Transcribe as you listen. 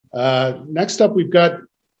Next up, we've got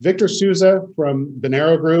Victor Souza from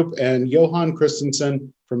Bonero Group and Johan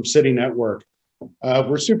Christenson from City Network.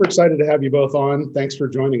 We're super excited to have you both on. Thanks for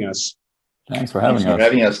joining us. Thanks for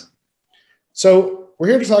having us. So we're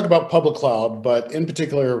here to talk about public cloud, but in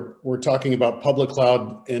particular, we're talking about public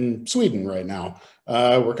cloud in Sweden right now.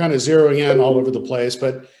 We're kind of zeroing in all over the place,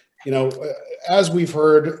 but as we've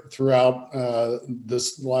heard throughout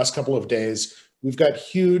this last couple of days, we've got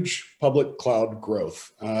huge public cloud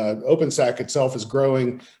growth. OpenStack itself is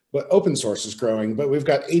growing, but open source is growing, but we've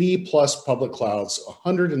got 80 plus public clouds,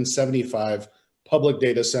 175 public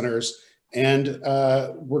data centers, and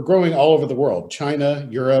we're growing all over the world: China,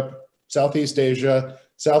 Europe, Southeast Asia,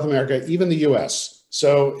 South America, even the US.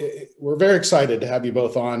 So we're very excited to have you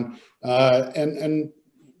both on. And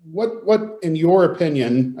what, in your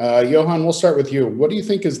opinion, Johan, we'll start with you. What do you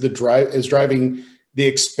think is driving the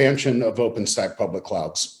expansion of OpenStack public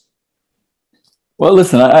clouds? Well,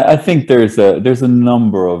 listen, I think there's a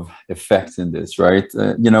number of effects in this, right?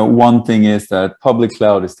 One thing is that public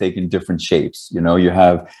cloud is taking different shapes. You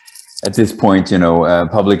have at this point,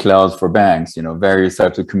 public clouds for banks, various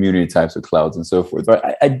types of community types of clouds and so forth.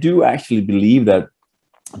 But I do actually believe that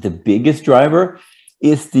the biggest driver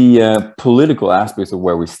is the political aspects of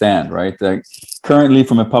where we stand, right? Currently,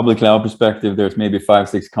 from a public cloud perspective, there's maybe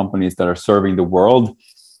 5-6 companies that are serving the world.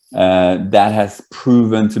 That has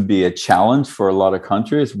proven to be a challenge for a lot of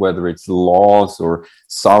countries, whether it's laws or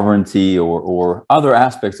sovereignty or other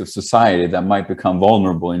aspects of society that might become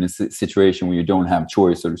vulnerable in a situation where you don't have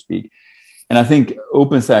choice, so to speak. And I think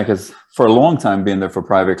OpenStack has for a long time been there for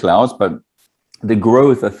private clouds, but the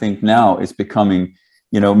growth, I think, now is becoming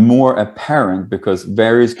more apparent because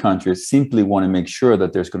various countries simply want to make sure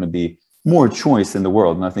that there's going to be more choice in the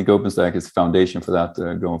world. And I think OpenStack is the foundation for that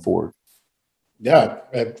going forward. Yeah,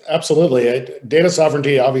 absolutely. Data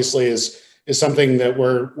sovereignty obviously is something that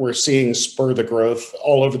we're seeing spur the growth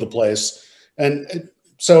all over the place. And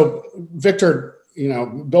so, Victor,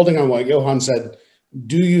 building on what Johan said,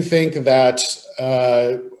 do you think that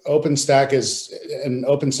OpenStack and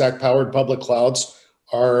OpenStack powered public clouds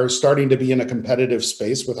are starting to be in a competitive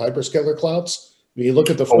space with hyperscaler clouds? When you look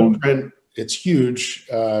at the footprint, it's huge.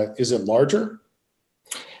 Is it larger?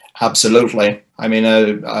 Absolutely. I mean,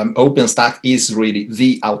 OpenStack is really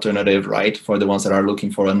the alternative, right, for the ones that are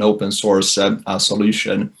looking for an open source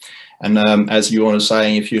solution. And as you were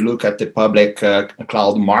saying, if you look at the public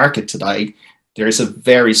cloud market today, there is a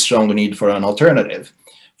very strong need for an alternative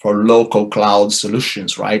for local cloud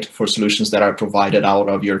solutions, right, for solutions that are provided out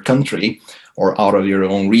of your country or out of your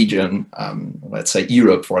own region, let's say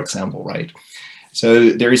Europe, for example, right? So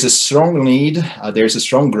there is a strong need, there's a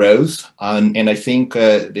strong growth, and I think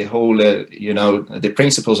the whole, the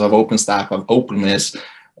principles of OpenStack, of openness,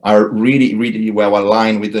 are really, really well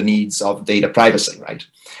aligned with the needs of data privacy, right?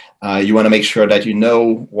 You want to make sure that you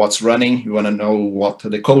know what's running, you want to know what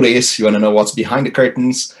the code is, you want to know what's behind the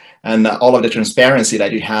curtains, and all of the transparency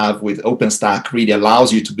that you have with OpenStack really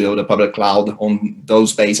allows you to build a public cloud on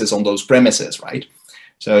those bases, on those premises, right?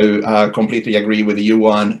 So completely agree with you,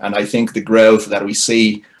 Johan, and I think the growth that we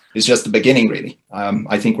see is just the beginning, really.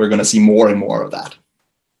 I think we're going to see more and more of that.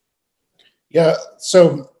 Yeah,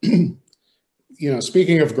 so,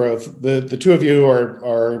 speaking of growth, the two of you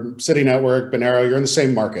are City Network, Bonero, you're in the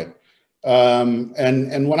same market.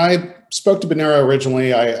 And when I spoke to Bonero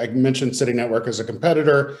originally, I mentioned City Network as a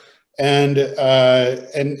competitor, and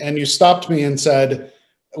you stopped me and said,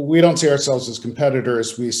 we don't see ourselves as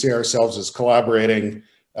competitors, we see ourselves as collaborating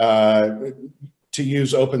to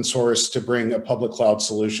use open source to bring a public cloud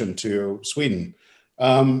solution to Sweden.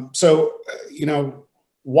 So,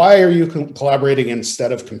 why are you collaborating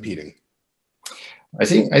instead of competing? I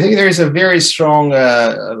think there is a very strong,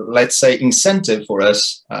 let's say, incentive for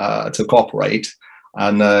us to cooperate.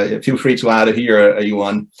 And feel free to add here,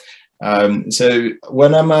 Johan. So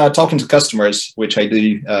when I'm talking to customers, which I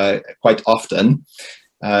do quite often,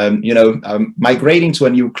 migrating to a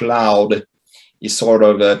new cloud is sort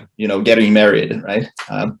of, getting married, right?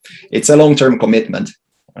 It's a long-term commitment,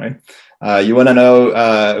 right? You want to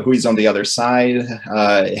know who is on the other side,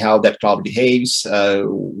 how that cloud behaves,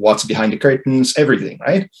 what's behind the curtains, everything,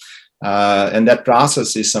 right? And that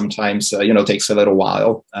process is sometimes, takes a little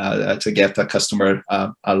while to get a customer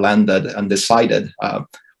landed and decided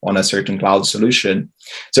on a certain cloud solution.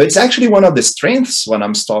 So it's actually one of the strengths when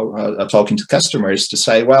I'm talking to customers to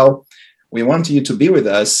say, well, we want you to be with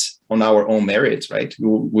us on our own merits, right?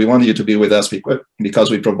 We want you to be with us because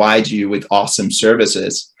we provide you with awesome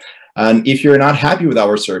services. And if you're not happy with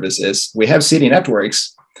our services, we have City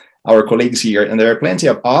Networks our colleagues here, and there are plenty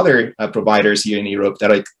of other providers here in Europe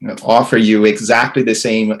that offer you exactly the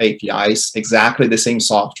same APIs, exactly the same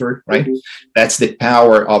software, right? That's the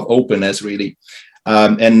power of openness, really.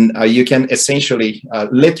 And you can essentially,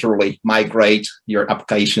 literally migrate your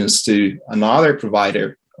applications to another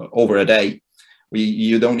provider over a day.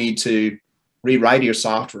 You don't need to rewrite your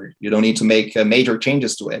software. You don't need to make major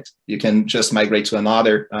changes to it. You can just migrate to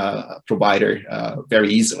another provider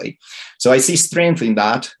very easily. So I see strength in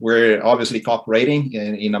that. We're obviously cooperating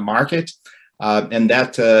in a market, and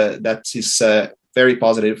that is a very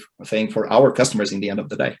positive thing for our customers in the end of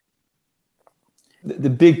the day.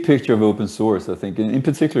 The big picture of open source, I think, in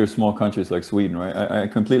particular small countries like Sweden, right? I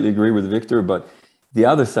completely agree with Victor, but the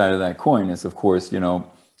other side of that coin is, of course,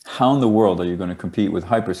 how in the world are you going to compete with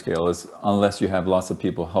hyperscalers unless you have lots of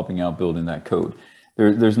people helping out building that code?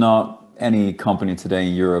 There's not any company today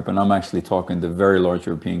in Europe, and I'm actually talking to very large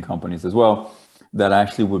European companies as well, that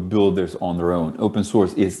actually would build this on their own. Open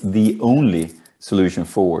source is the only solution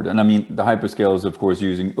forward. And I mean, the hyperscalers, of course,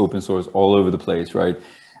 using open source all over the place, right?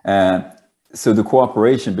 So the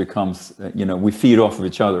cooperation becomes, we feed off of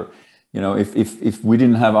each other. If we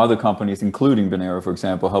didn't have other companies, including Venera, for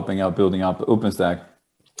example, helping out building up OpenStack,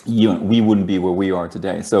 we wouldn't be where we are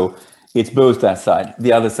today. So it's both that side.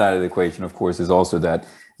 The other side of the equation, of course, is also that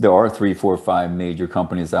there are 3, 4, 5 major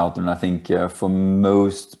companies out there. And I think for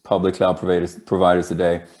most public cloud providers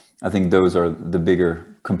today, I think those are the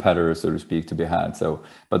bigger competitors, so to speak, to be had. So,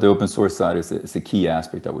 but the open source side is a key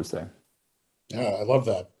aspect, I would say. Yeah, I love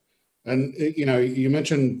that. And you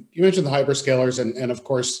mentioned the hyperscalers, and of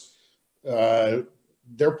course,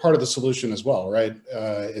 they're part of the solution as well, right?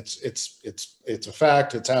 It's a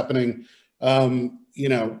fact. It's happening. I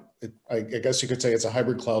guess you could say it's a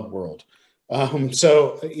hybrid cloud world.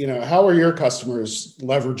 So how are your customers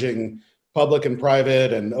leveraging public and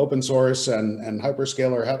private and open source and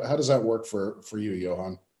hyperscaler? How does that work for you,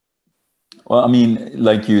 Johan? Well, I mean,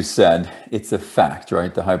 like you said, it's a fact,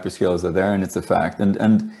 right? The hyperscalers are there, and it's a fact.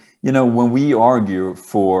 And when we argue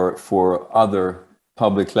for other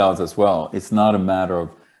public clouds as well, it's not a matter of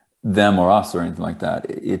them or us or anything like that.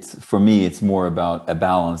 For me, it's more about a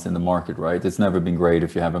balance in the market, right? It's never been great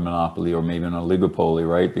if you have a monopoly or maybe an oligopoly,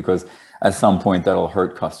 right? Because at some point that'll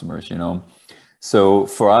hurt customers, So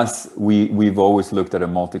for us, we've always looked at a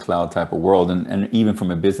multi-cloud type of world, and even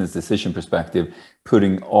from a business decision perspective,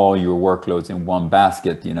 putting all your workloads in one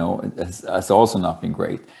basket, has also not been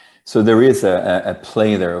great. So there is a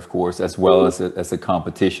play there, of course, as well as a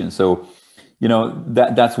competition. So,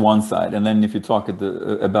 that's one side. And then if you talk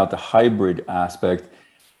about the hybrid aspect,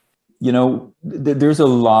 there's a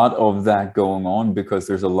lot of that going on because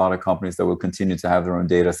there's a lot of companies that will continue to have their own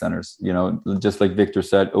data centers. Just like Victor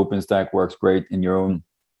said, OpenStack works great in your own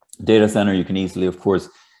data center. You can easily, of course,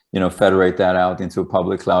 federate that out into a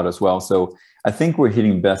public cloud as well. So I think we're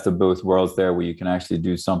hitting best of both worlds there, where you can actually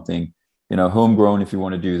do something homegrown if you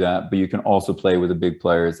want to do that, but you can also play with the big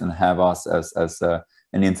players and have us as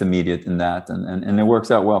an intermediate in that, and it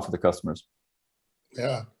works out well for the customers.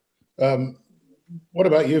 Yeah. What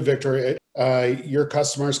about you, Victor? Your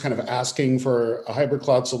customers kind of asking for a hybrid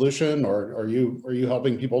cloud solution, or are you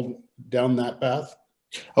helping people down that path?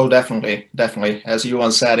 Oh, definitely. As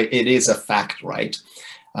Johan said, it is a fact, right?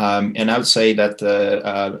 And I would say that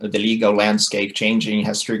the legal landscape changing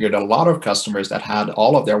has triggered a lot of customers that had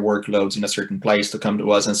all of their workloads in a certain place to come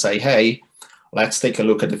to us and say, hey, let's take a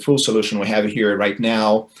look at the full solution we have here right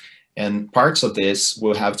now. And parts of this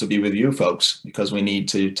will have to be with you folks because we need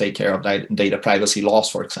to take care of data privacy laws,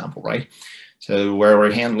 for example, right? So where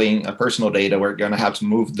we're handling personal data, we're going to have to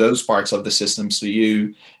move those parts of the systems to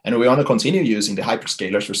you. And we want to continue using the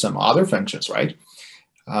hyperscalers for some other functions, right?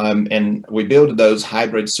 And we build those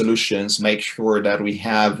hybrid solutions, make sure that we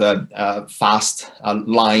have fast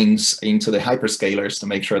lines into the hyperscalers to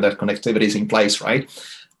make sure that connectivity is in place, right?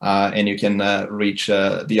 And you can reach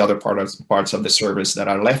the other parts of the service that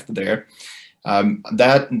are left there.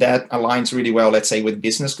 That aligns really well, let's say, with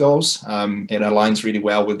business goals. It aligns really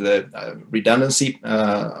well with the redundancy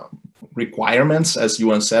requirements, as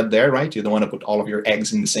Johan said there, right? You don't want to put all of your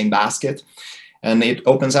eggs in the same basket. And it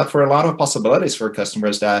opens up for a lot of possibilities for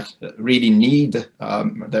customers that really need,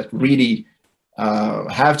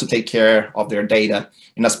 have to take care of their data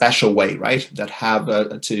in a special way, right? That have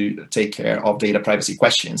to take care of data privacy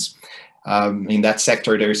questions. In that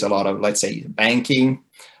sector, there's a lot of, let's say, banking,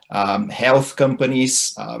 health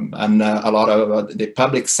companies, and a lot of the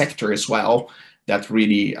public sector as well, that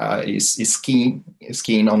really is keen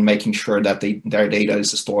on making sure that their data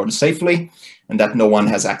is stored safely and that no one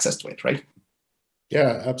has access to it, right?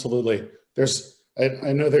 Yeah, absolutely. There's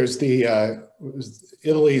I know there's the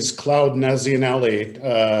Italy's Cloud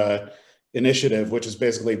Nazionale initiative, which is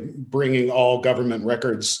basically bringing all government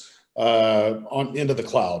records into the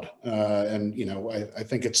cloud. And I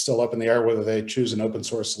think it's still up in the air whether they choose an open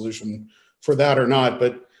source solution for that or not.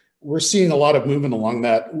 But we're seeing a lot of movement along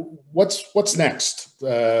that. What's next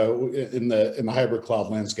in the hybrid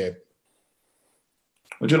cloud landscape?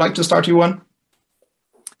 Would you like to start, Johan?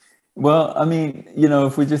 Well, I mean,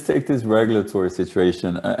 if we just take this regulatory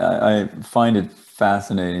situation, I find it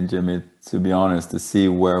fascinating, Jimmy, to be honest, to see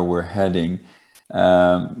where we're heading.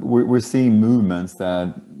 We're seeing movements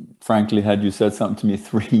that, frankly, had you said something to me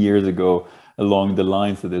 3 years ago along the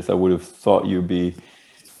lines of this, I would have thought you'd be,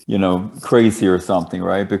 crazy or something,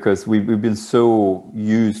 right? Because we've been so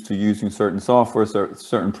used to using certain software,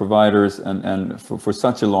 certain providers, and for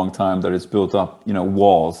such a long time that it's built up,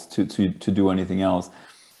 walls to do anything else.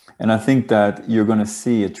 And I think that you're going to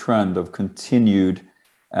see a trend of continued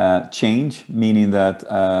change, meaning that,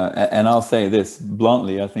 and I'll say this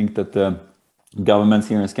bluntly, I think that the governments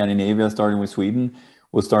here in Scandinavia, starting with Sweden,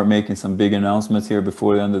 will start making some big announcements here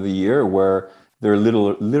before the end of the year, where they're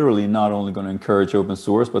literally not only going to encourage open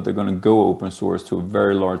source, but they're going to go open source to a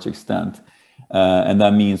very large extent. And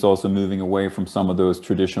that means also moving away from some of those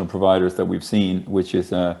traditional providers that we've seen, which is,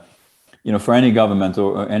 for any government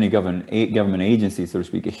or any government agency, so to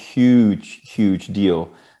speak, a huge deal,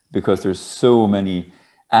 because there's so many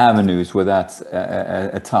avenues where that's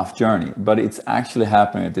a tough journey. But it's actually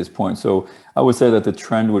happening at this point. So I would say that the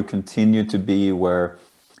trend would continue to be where,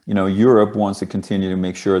 Europe wants to continue to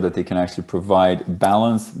make sure that they can actually provide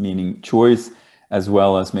balance, meaning choice, as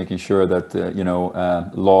well as making sure that,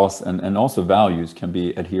 laws and also values can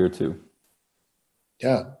be adhered to.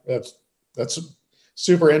 Yeah, that's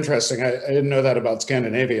super interesting. I didn't know that about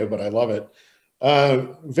Scandinavia, but I love it.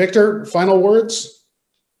 Victor, final words?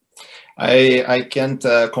 I can't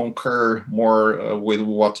concur more with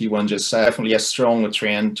what Johan just said. Definitely a strong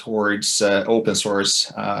trend towards open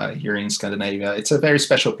source here in Scandinavia. It's a very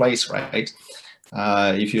special place, right?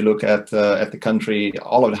 If you look at the country,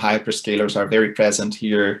 all of the hyperscalers are very present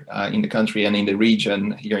here in the country and in the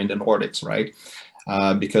region here in the Nordics, right?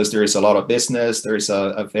 Because there is a lot of business. There is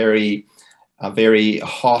a very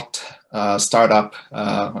hot startup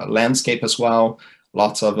landscape as well.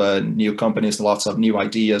 Lots of new companies, lots of new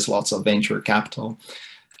ideas, lots of venture capital.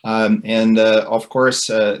 And of course,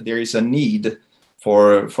 there is a need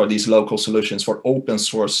for these local solutions, for open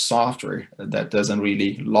source software that doesn't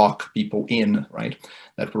really lock people in, right?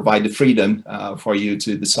 That provide the freedom for you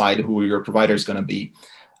to decide who your provider is going to be,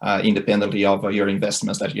 independently of your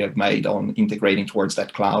investments that you have made on integrating towards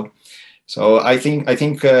that cloud. So I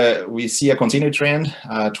think we see a continued trend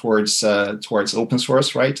towards open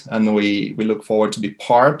source, right? And we look forward to be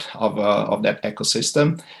part of that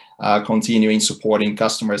ecosystem, continuing supporting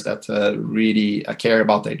customers that really care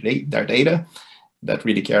about their data, that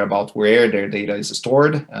really care about where their data is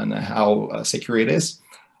stored and how secure it is.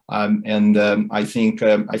 I think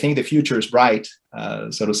the future is bright,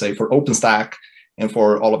 so to say, for OpenStack and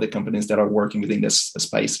for all of the companies that are working within this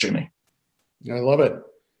space, Jimmy. I love it.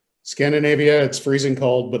 Scandinavia, it's freezing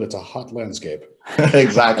cold, but it's a hot landscape.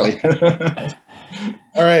 Exactly.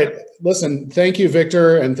 All right. Listen, thank you,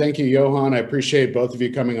 Victor, and thank you, Johan. I appreciate both of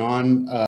you coming on.